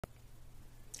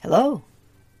Hello,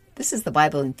 this is the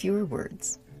Bible in Fewer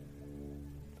Words.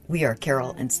 We are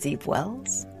Carol and Steve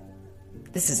Wells.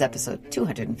 This is episode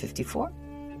 254,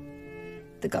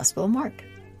 the Gospel of Mark,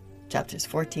 chapters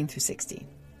 14 through 16.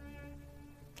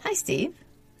 Hi, Steve.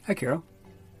 Hi, Carol.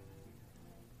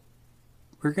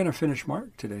 We're going to finish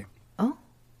Mark today. Oh,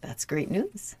 that's great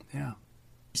news. Yeah.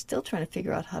 We're still trying to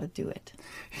figure out how to do it.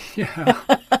 Yeah.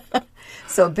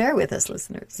 So bear with us,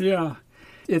 listeners. Yeah.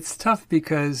 It's tough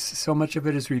because so much of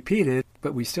it is repeated,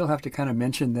 but we still have to kind of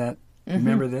mention that.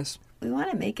 Remember this? We want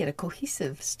to make it a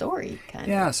cohesive story, kind of.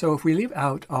 Yeah, so if we leave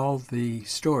out all the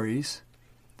stories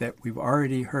that we've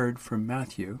already heard from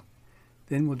Matthew,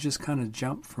 then we'll just kind of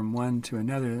jump from one to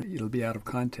another. It'll be out of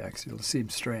context. It'll seem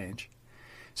strange.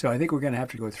 So I think we're going to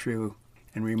have to go through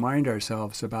and remind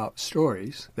ourselves about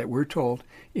stories that were told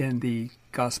in the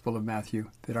Gospel of Matthew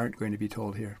that aren't going to be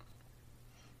told here.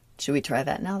 Should we try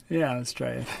that now? Yeah, let's try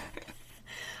it.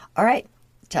 All right,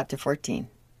 chapter 14.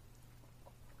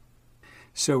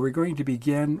 So we're going to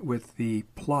begin with the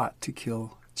plot to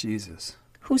kill Jesus.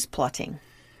 Who's plotting?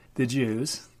 The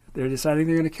Jews. They're deciding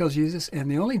they're going to kill Jesus, and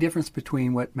the only difference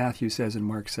between what Matthew says and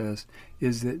Mark says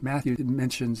is that Matthew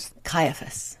mentions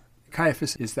Caiaphas.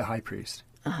 Caiaphas is the high priest,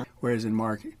 whereas in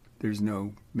Mark there's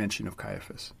no mention of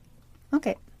Caiaphas.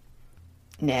 Okay.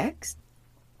 Next.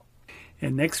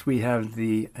 And next we have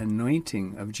the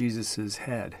anointing of Jesus'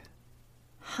 head.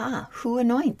 Who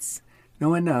anoints? No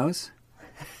one knows.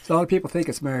 So a lot of people think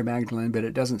it's Mary Magdalene, but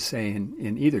it doesn't say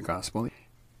in either gospel.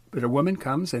 But a woman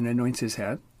comes and anoints his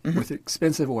head with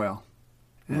expensive oil.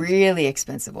 And really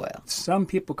expensive oil. some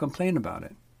people complain about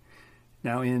it.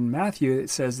 Now in Matthew it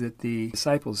says that the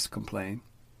disciples complain.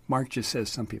 Mark just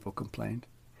says some people complained.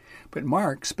 But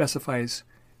Mark specifies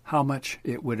how much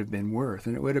it would have been worth.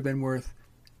 And it would have been worth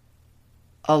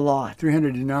A lot.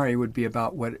 300 denarii would be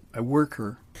about what a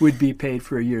worker would be paid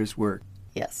for a year's work.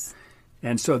 Yes.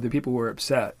 And so the people were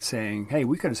upset, saying, hey,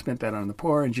 we could have spent that on the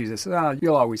poor. And Jesus said,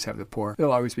 you'll always have the poor.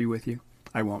 They'll always be with you.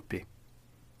 I won't be.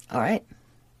 All right.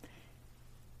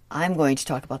 I'm going to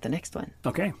talk about the next one.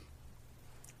 Okay.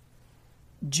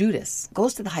 Judas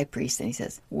goes to the high priest and he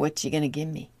says, what you going to give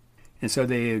me? And so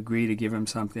they agree to give him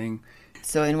something.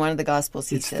 So in one of the Gospels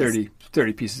he It's says...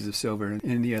 30 pieces of silver, and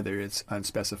in the other it's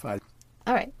unspecified.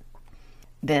 All right.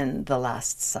 Then the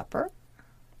Last Supper.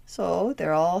 So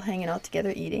they're all hanging out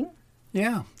together eating.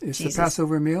 Yeah, it's Jesus. the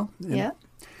Passover meal. And Yeah.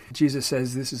 Jesus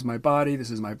says, this is my body, this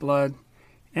is my blood.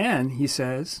 And he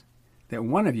says that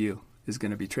one of you is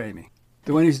going to betray me.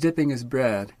 The one who's dipping his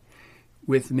bread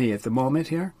with me at the moment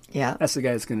here, Yeah. that's the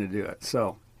guy that's going to do it.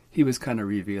 So he was kind of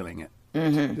revealing it,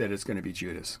 that it's going to be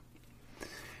Judas.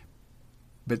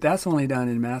 But that's only done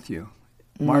in Matthew.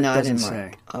 Mark Not doesn't in Mark.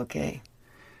 say. Okay.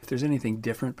 If there's anything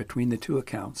different between the two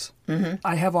accounts,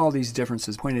 I have all these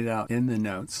differences pointed out in the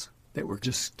notes that we're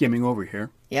just skimming over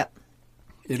here. Yep.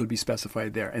 It'll be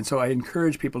specified there. And so I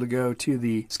encourage people to go to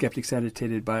the Skeptic's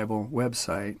Annotated Bible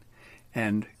website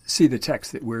and see the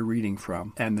text that we're reading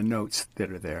from and the notes that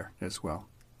are there as well.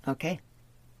 Okay.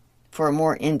 For a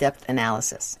more in-depth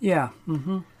analysis. Yeah.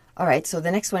 All right. So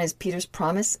the next one is Peter's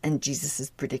promise and Jesus'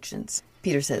 predictions.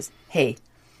 Peter says, hey,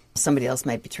 somebody else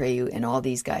might betray you and all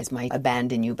these guys might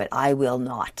abandon you, but I will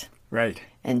not. Right.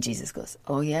 And Jesus goes,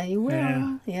 oh, yeah, you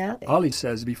will. Yeah. All he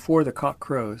says, before the cock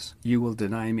crows, you will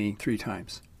deny me 3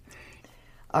 times.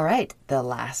 All right. The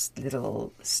last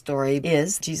little story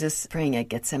is Jesus praying at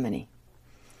Gethsemane.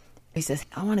 He says,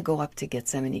 I want to go up to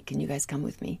Gethsemane. Can you guys come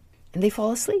with me? And they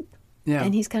fall asleep. Yeah.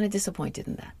 And he's kind of disappointed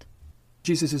in that.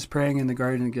 Jesus is praying in the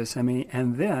Garden of Gethsemane,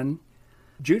 and then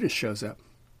Judas shows up.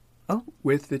 Oh.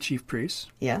 With the chief priests.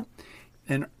 Yeah.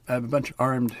 And a bunch of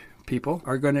armed people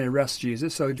are going to arrest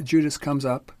Jesus. So Judas comes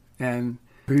up and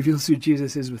reveals who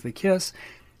Jesus is with a kiss.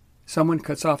 Someone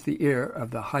cuts off the ear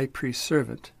of the high priest's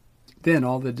servant. Then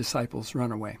all the disciples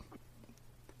run away.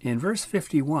 In verse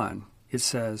 51, it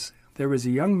says, there was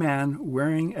a young man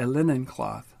wearing a linen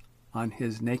cloth on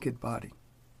his naked body.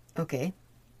 Okay.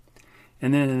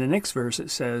 And then in the next verse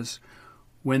it says,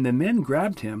 when the men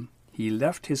grabbed him, he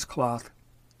left his cloth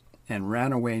and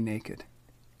ran away naked.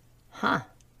 Huh.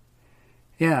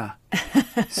 Yeah.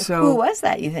 So Who was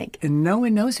that, you think? And no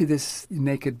one knows who this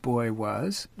naked boy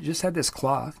was. He just had this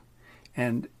cloth,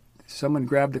 and someone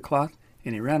grabbed the cloth,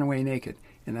 and he ran away naked.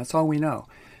 And that's all we know.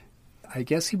 I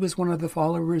guess he was one of the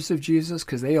followers of Jesus,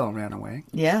 because they all ran away.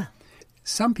 Yeah.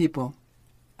 Some people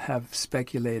have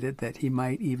speculated that he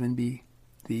might even be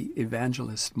the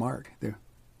evangelist Mark, the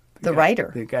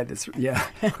writer. The guy that's, yeah.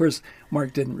 Of course,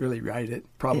 Mark didn't really write it,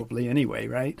 probably anyway,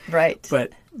 right? Right.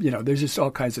 But, there's just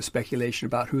all kinds of speculation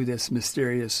about who this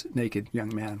mysterious naked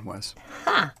young man was.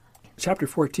 Chapter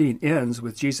 14 ends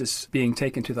with Jesus being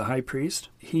taken to the high priest.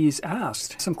 He's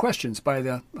asked some questions by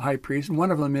the high priest, and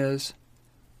one of them is,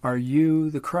 "Are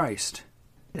you the Christ?"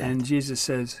 And Jesus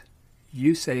says,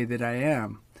 "You say that I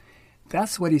am."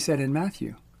 That's what he said in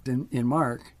Matthew. In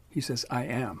Mark, he says, "I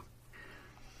am."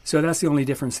 So that's the only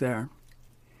difference there.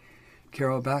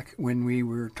 Carol, back when we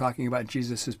were talking about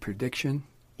Jesus' prediction,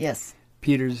 Yes.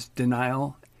 Peter's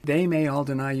denial, "They may all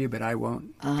deny you, but I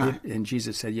won't." Uh-huh. And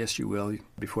Jesus said, "Yes, you will,"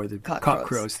 before the Cock cock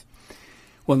crows. crows.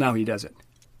 Well, now he does it.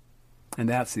 And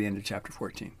that's the end of chapter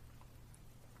 14.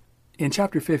 In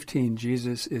chapter 15,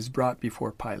 Jesus is brought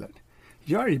before Pilate.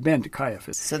 He's already been to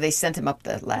Caiaphas So they sent him up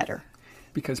the ladder.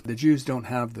 because the Jews don't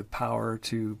have the power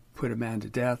to put a man to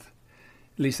death.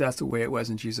 At least that's the way it was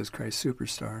in Jesus Christ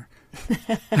Superstar.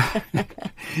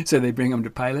 So they bring him to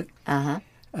Pilate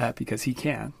because he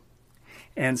can.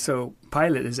 And so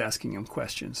Pilate is asking him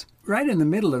questions. Right in the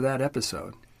middle of that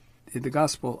episode, the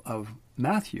Gospel of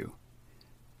Matthew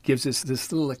gives us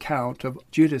this little account of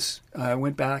Judas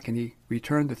went back and he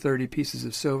returned the 30 pieces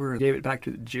of silver and gave it back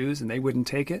to the Jews, and they wouldn't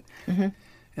take it. Mm-hmm.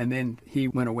 And then he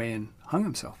went away and hung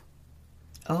himself.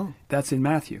 Oh. That's in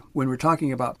Matthew. When we're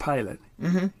talking about Pilate,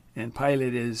 Mm-hmm. and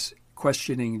Pilate is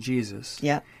questioning Jesus,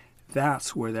 Yeah.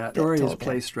 that's where that story is told, yeah.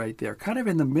 placed right there, kind of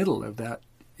in the middle of that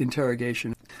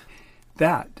interrogation.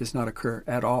 That does not occur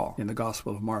at all in the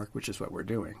Gospel of Mark, which is what we're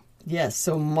doing. Yes.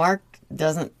 So Mark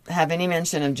doesn't have any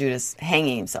mention of Judas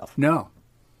hanging himself. No.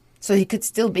 So he could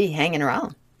still be hanging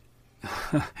around.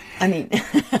 I mean,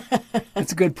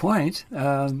 That's a good point.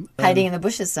 hiding in the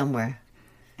bushes somewhere.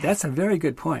 That's a very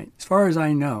good point. As far as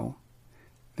I know,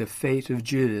 the fate of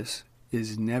Judas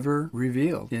is never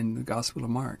revealed in the Gospel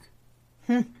of Mark.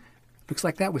 Looks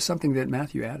like that was something that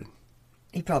Matthew added.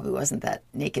 He probably wasn't that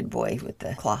naked boy with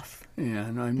the cloth. Yeah,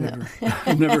 no,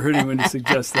 I've never heard anyone to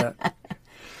suggest that.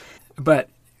 But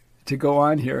to go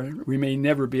on here, we may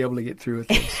never be able to get through with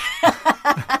this.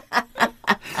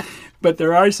 But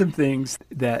there are some things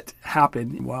that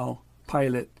happen while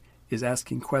Pilate is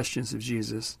asking questions of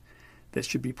Jesus that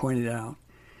should be pointed out.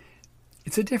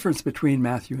 It's a difference between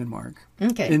Matthew and Mark.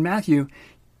 Okay. In Matthew,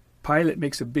 Pilate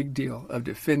makes a big deal of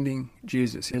defending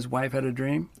Jesus. His wife had a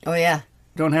dream. Oh, yeah.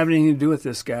 Don't have anything to do with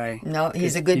this guy. No,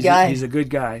 he's a good guy. He's a good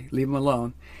guy. Leave him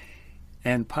alone.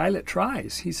 And Pilate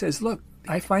tries. He says, "Look,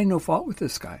 I find no fault with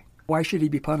this guy. Why should he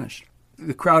be punished?"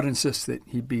 The crowd insists that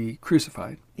he be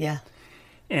crucified. Yeah.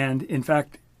 And in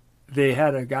fact, they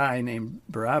had a guy named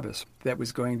Barabbas that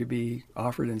was going to be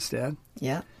offered instead,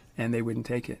 Yeah. and they wouldn't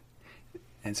take it.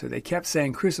 And so they kept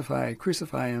saying, "Crucify,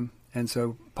 crucify him." And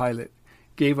so Pilate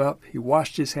gave up. He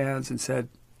washed his hands and said,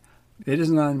 "It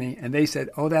isn't on me." And they said,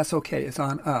 "Oh, that's okay. It's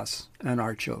on us and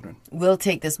our children." We'll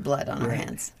take this blood on our Right.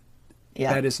 hands.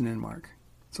 Yeah. That isn't in Mark.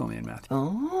 It's only in Matthew.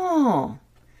 Oh.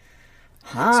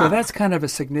 Huh. So that's kind of a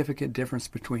significant difference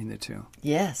between the two.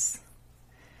 Yes.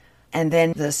 And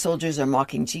then the soldiers are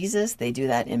mocking Jesus. They do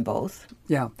that in both.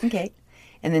 Yeah. Okay.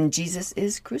 And then Jesus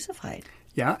is crucified.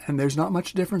 Yeah, and there's not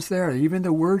much difference there. Even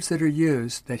the words that are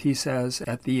used that he says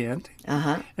at the end,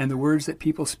 Uh-huh. and the words that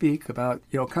people speak about,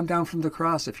 come down from the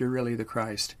cross if you're really the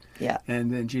Christ. Yeah.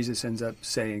 And then Jesus ends up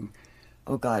saying,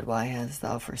 "Oh God, why hast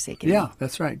thou forsaken me?" yeah,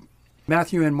 that's right.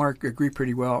 Matthew and Mark agree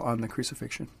pretty well on the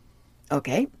crucifixion.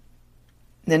 Okay.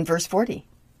 Then verse 40.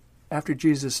 After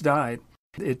Jesus died,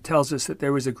 it tells us that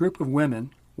there was a group of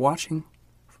women watching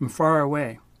from far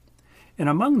away. And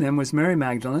among them was Mary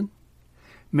Magdalene,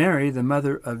 Mary, the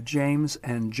mother of James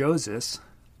and Joseph,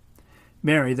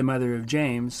 Mary, the mother of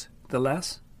James the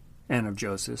Less and of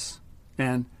Joseph,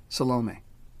 and Salome.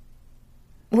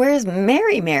 Where's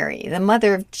Mary, the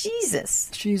mother of Jesus?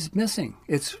 She's missing.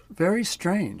 It's very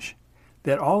strange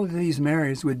that all of these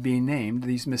Marys would be named,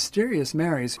 these mysterious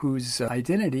Marys whose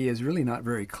identity is really not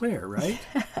very clear, right?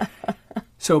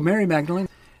 So Mary Magdalene,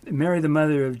 Mary, the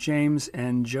mother of James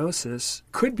and Joseph,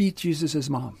 could be Jesus'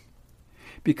 mom.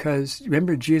 Because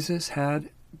remember, Jesus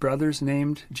had brothers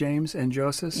named James and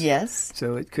Joseph? Yes.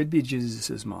 So it could be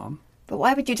Jesus' mom. But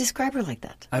why would you describe her like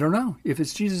that? I don't know. If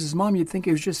it's Jesus' mom, you'd think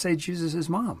it would just say Jesus'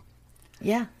 mom.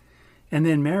 Yeah. And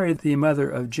then Mary, the mother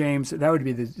of James, that would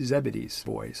be the Zebedee's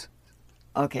boys.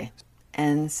 Okay.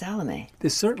 And Salome,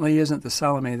 This certainly isn't the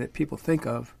Salome that people think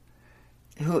of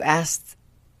who asked...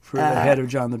 for the head of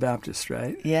John the Baptist,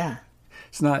 right? Yeah.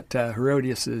 It's not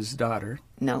Herodias' daughter,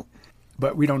 No.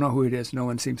 but we don't know who it is. No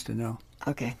one seems to know.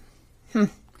 Okay.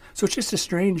 So it's just a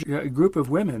strange group of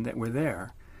women that were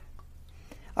there.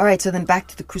 All right, so then back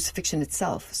to the crucifixion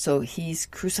itself. So he's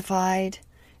crucified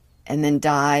and then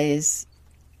dies.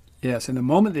 Yes, and the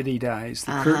moment that he dies,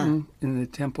 the curtain in the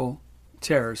temple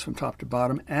tears from top to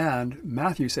bottom, and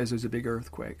Matthew says there's a big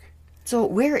earthquake. So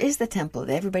where is the temple?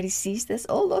 Everybody sees this?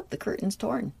 Oh, look, the curtain's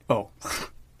torn. Oh,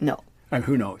 No.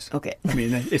 who knows? Okay. I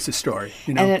mean, it's a story,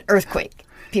 you know. And an earthquake.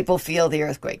 People feel the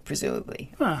earthquake,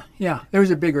 presumably. Yeah, there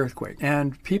was a big earthquake.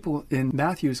 And people in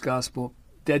Matthew's gospel,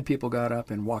 dead people got up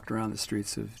and walked around the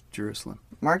streets of Jerusalem.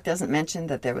 Mark doesn't mention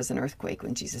that there was an earthquake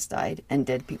when Jesus died, and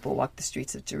dead people walked the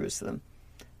streets of Jerusalem,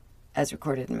 as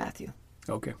recorded in Matthew.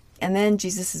 Okay. And then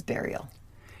Jesus' burial.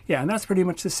 Yeah, and that's pretty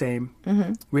much the same.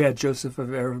 Mm-hmm. We had Joseph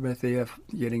of Arimathea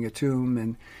getting a tomb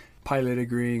and Pilate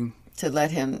agreeing. To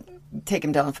let him take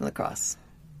him down from the cross.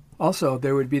 Also,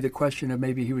 there would be the question of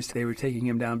maybe they were taking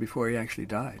him down before he actually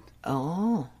died.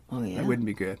 Oh yeah. That wouldn't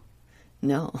be good.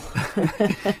 No.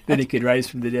 Then he could rise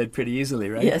from the dead pretty easily,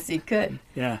 right? Yes, he could.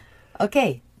 Yeah.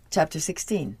 Okay, chapter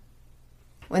 16.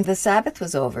 When the Sabbath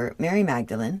was over, Mary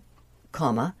Magdalene,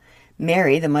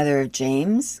 Mary, the mother of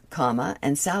James,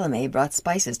 and Salome brought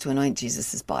spices to anoint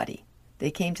Jesus' body. They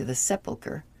came to the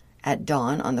sepulchre at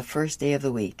dawn on the first day of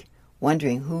the week,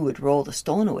 wondering who would roll the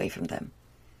stone away from them.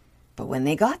 But when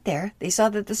they got there, they saw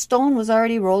that the stone was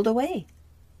already rolled away.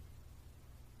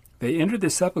 They entered the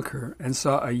sepulchre and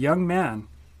saw a young man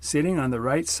sitting on the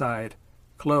right side,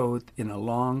 clothed in a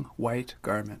long white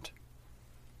garment.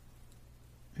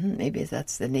 Maybe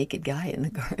that's the naked guy in the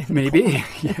garden. Maybe,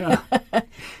 yeah.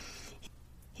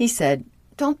 He said,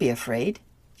 "Don't be afraid.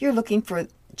 You're looking for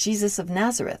Jesus of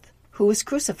Nazareth, who was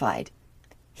crucified.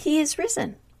 He is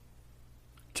risen.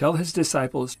 Tell his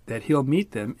disciples that he'll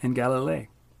meet them in Galilee."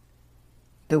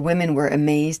 The women were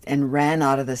amazed and ran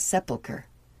out of the sepulchre.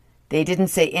 They didn't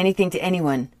say anything to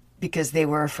anyone because they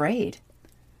were afraid.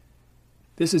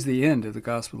 This is the end of the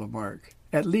Gospel of Mark.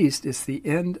 At least it's the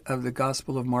end of the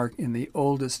Gospel of Mark in the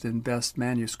oldest and best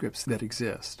manuscripts that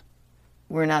exist.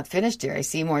 We're not finished here. I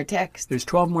see more text. There's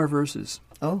 12 more verses.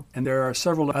 Oh. And there are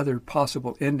several other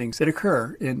possible endings that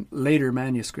occur in later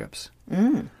manuscripts.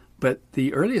 But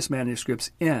the earliest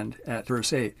manuscripts end at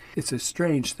verse 8. It's a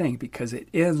strange thing because it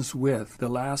ends with the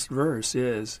last verse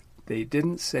is, they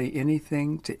didn't say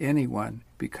anything to anyone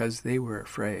because they were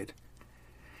afraid.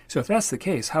 So if that's the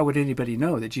case, how would anybody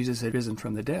know that Jesus had risen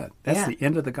from the dead? That's the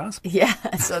end of the gospel. Yeah,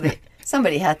 so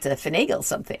somebody had to finagle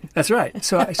something. That's right.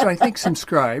 So I think some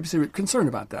scribes are concerned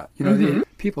about that. You know,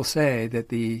 people say that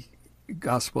the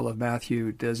Gospel of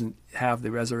Matthew doesn't have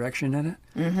the resurrection in it.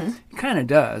 It kind of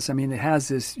does. I mean, it has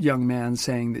this young man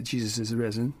saying that Jesus is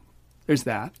risen. There's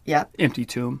that. Yeah. Empty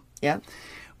tomb. Yeah.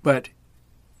 But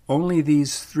only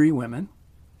these three women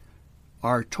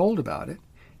are told about it,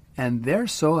 and they're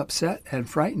so upset and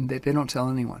frightened that they don't tell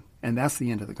anyone. And that's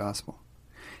the end of the gospel.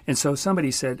 And so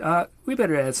somebody said, we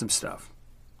better add some stuff.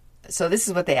 So this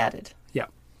is what they added. Yeah.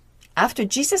 After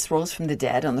Jesus rose from the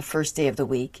dead on the first day of the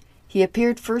week, he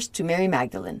appeared first to Mary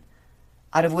Magdalene,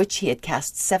 out of which he had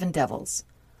cast 7 devils.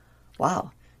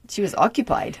 Wow, she was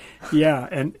occupied. Yeah,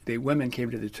 and the women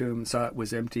came to the tomb and saw it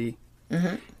was empty.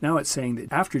 Now it's saying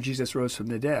that after Jesus rose from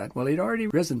the dead, well, he'd already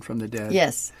risen from the dead.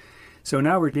 Yes. So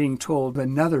now we're being told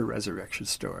another resurrection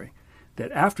story,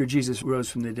 that after Jesus rose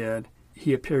from the dead,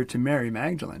 he appeared to Mary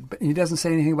Magdalene. But he doesn't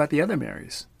say anything about the other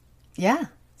Marys. Yeah,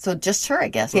 so just her, I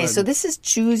guess. Okay, so this is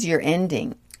choose your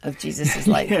ending of Jesus'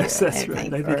 life. Yes, here, that's I right.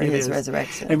 think, I think or it his is.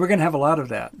 resurrection. And we're going to have a lot of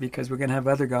that because we're going to have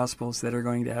other Gospels that are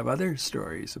going to have other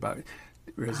stories about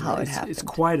resurrection. How it happened. It's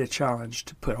quite a challenge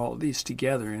to put all these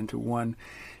together into one.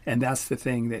 And that's the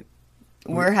thing that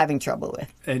we're having trouble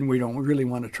with. And we don't really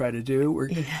want to try to do.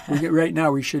 Right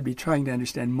now we should be trying to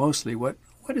understand mostly what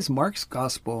is Mark's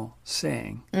Gospel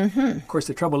saying. Of course,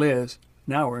 the trouble is,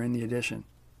 now we're in the addition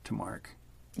to Mark,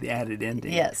 the added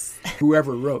ending. Yes.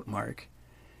 Whoever wrote Mark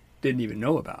didn't even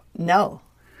know about. No.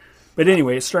 But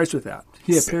anyway, it starts with that.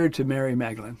 He appeared to Mary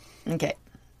Magdalene. Okay.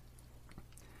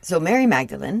 So Mary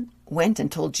Magdalene went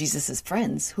and told Jesus'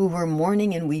 friends who were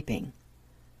mourning and weeping.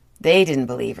 They didn't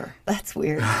believe her. That's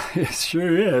weird. It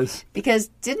sure is. Because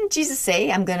didn't Jesus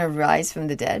say, I'm going to rise from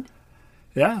the dead?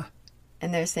 Yeah.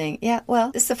 And they're saying, yeah,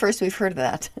 well, this is the first we've heard of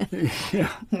that.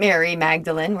 Yeah. Mary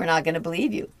Magdalene, we're not going to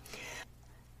believe you.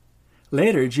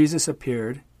 Later, Jesus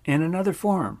appeared in another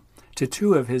form to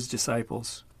 2 of his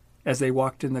disciples as they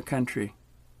walked in the country.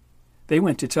 They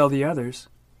went to tell the others,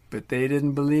 but they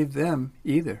didn't believe them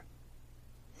either.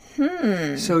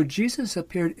 So Jesus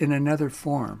appeared in another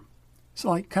form. It's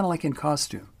kind of like in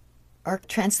costume. Or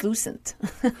translucent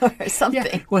or something.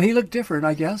 Yeah. Well, he looked different,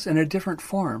 I guess, in a different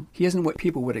form. He isn't what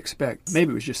people would expect.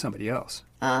 Maybe it was just somebody else.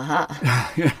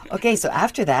 Okay, so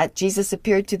after that, Jesus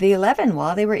appeared to the 11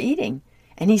 while they were eating.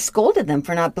 And he scolded them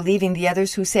for not believing the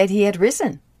others who said he had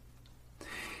risen.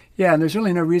 Yeah, and there's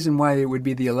really no reason why it would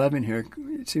be the 11 here.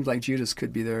 It seems like Judas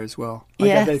could be there as well.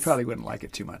 Yes. They probably wouldn't like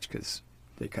it too much because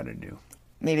they kind of knew.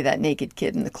 Maybe that naked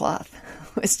kid in the cloth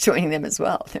was joining them as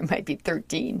well. There might be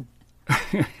 13.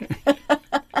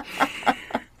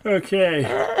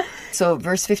 Okay. So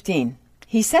verse 15,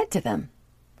 he said to them,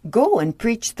 "Go and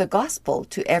preach the gospel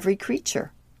to every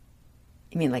creature."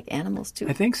 You mean like animals too?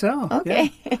 I think so.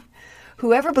 Okay. Yeah.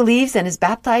 Whoever believes and is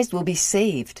baptized will be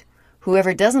saved.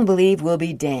 Whoever doesn't believe will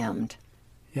be damned.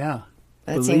 Yeah.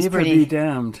 That seems Believe or be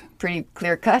damned. pretty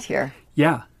clear cut here.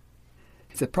 Yeah.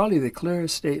 It's probably the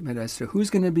clearest statement as to who's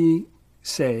going to be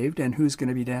saved and who's going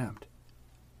to be damned.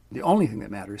 The only thing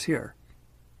that matters here,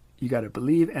 you got to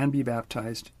believe and be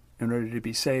baptized in order to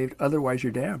be saved. Otherwise,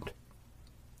 you're damned.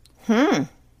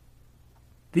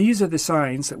 These are the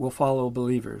signs that will follow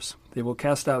believers. They will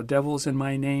cast out devils in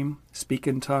my name, speak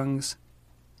in tongues,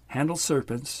 handle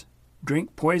serpents,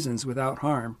 drink poisons without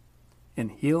harm,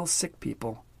 and heal sick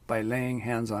people by laying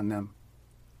hands on them.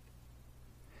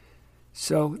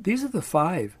 So these are the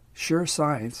 5 sure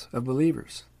signs of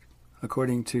believers,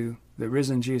 according to the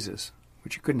risen Jesus,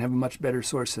 which you couldn't have a much better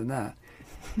source than that.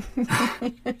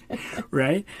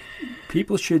 Right?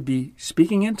 People should be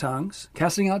speaking in tongues,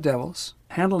 casting out devils,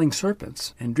 handling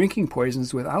serpents, and drinking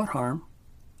poisons without harm,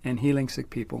 and healing sick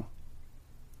people.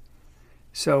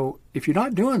 So if you're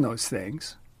not doing those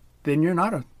things, then you're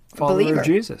not a follower of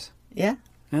Jesus. Yeah.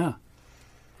 Yeah.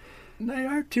 There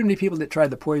aren't too many people that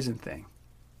tried the poison thing.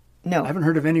 No. I haven't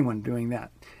heard of anyone doing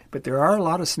that. But there are a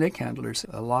lot of snake handlers.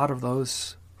 A lot of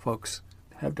those folks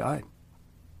have died.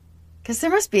 Because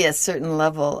there must be a certain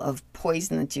level of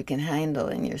poison that you can handle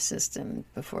in your system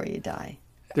before you die.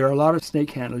 There are a lot of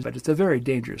snake handlers, but it's a very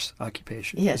dangerous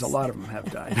occupation. Yes. Because a lot of them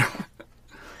have died.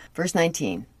 Verse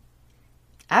 19.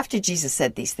 After Jesus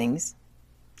said these things,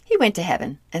 he went to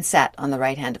heaven and sat on the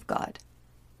right hand of God.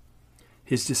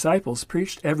 His disciples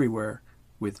preached everywhere,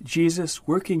 with Jesus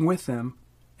working with them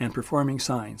and performing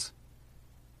signs.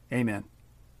 Amen.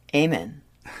 Amen.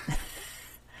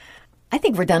 I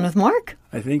think we're done with Mark.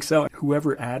 I think so.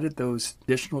 Whoever added those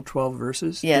additional 12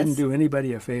 verses didn't do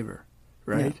anybody a favor,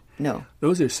 right? No.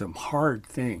 Those are some hard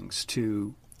things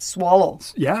to swallow.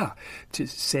 Yeah. To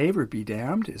save or be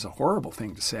damned is a horrible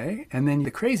thing to say. And then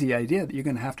the crazy idea that you're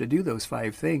going to have to do those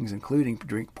 5 things, including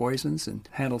drink poisons and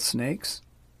handle snakes.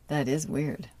 That is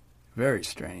weird. Very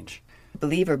strange.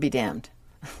 Believe or be damned.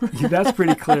 That's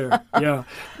pretty clear. Yeah.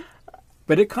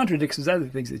 But it contradicts those other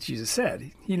things that Jesus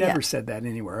said. He never said that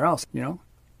anywhere else, you know?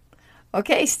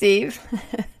 Okay, Steve.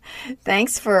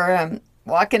 Thanks for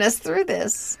walking us through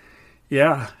this.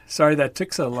 Yeah. Sorry that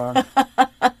took so long.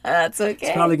 That's okay.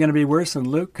 It's probably going to be worse than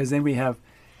Luke, because then we have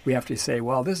to say,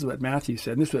 well, this is what Matthew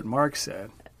said, and this is what Mark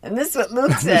said. And this is what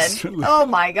Luke said. Oh,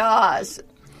 my gosh.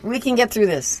 We can get through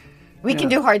this. We can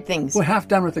do hard things. We're half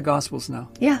done with the Gospels now.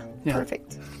 Yeah.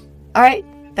 Perfect. All right.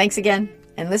 Thanks again.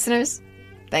 And listeners,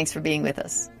 thanks for being with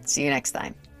us. See you next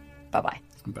time. Bye-bye.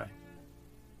 Bye.